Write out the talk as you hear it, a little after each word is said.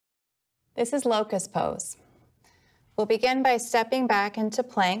This is locust pose. We'll begin by stepping back into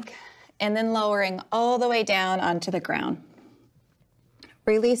plank and then lowering all the way down onto the ground.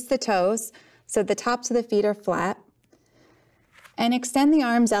 Release the toes so the tops of the feet are flat and extend the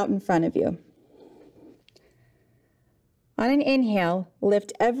arms out in front of you. On an inhale,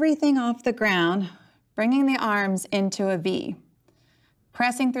 lift everything off the ground, bringing the arms into a V.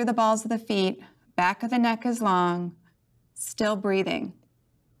 Pressing through the balls of the feet, back of the neck is long, still breathing.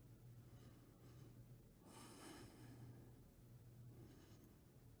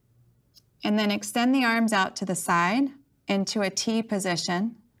 And then extend the arms out to the side into a T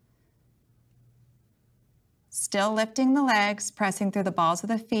position. Still lifting the legs, pressing through the balls of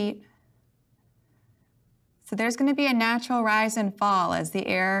the feet. So there's going to be a natural rise and fall as the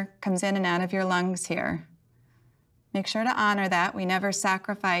air comes in and out of your lungs here. Make sure to honor that. We never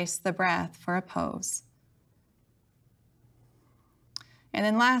sacrifice the breath for a pose. And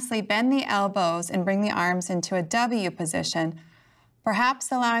then lastly, bend the elbows and bring the arms into a W position,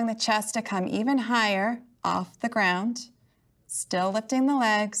 perhaps allowing the chest to come even higher off the ground, still lifting the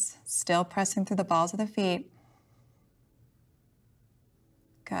legs, still pressing through the balls of the feet.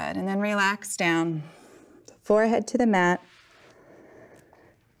 Good, and then relax down, forehead to the mat,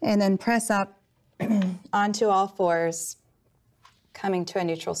 and then press up onto all fours, coming to a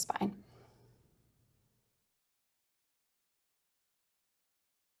neutral spine.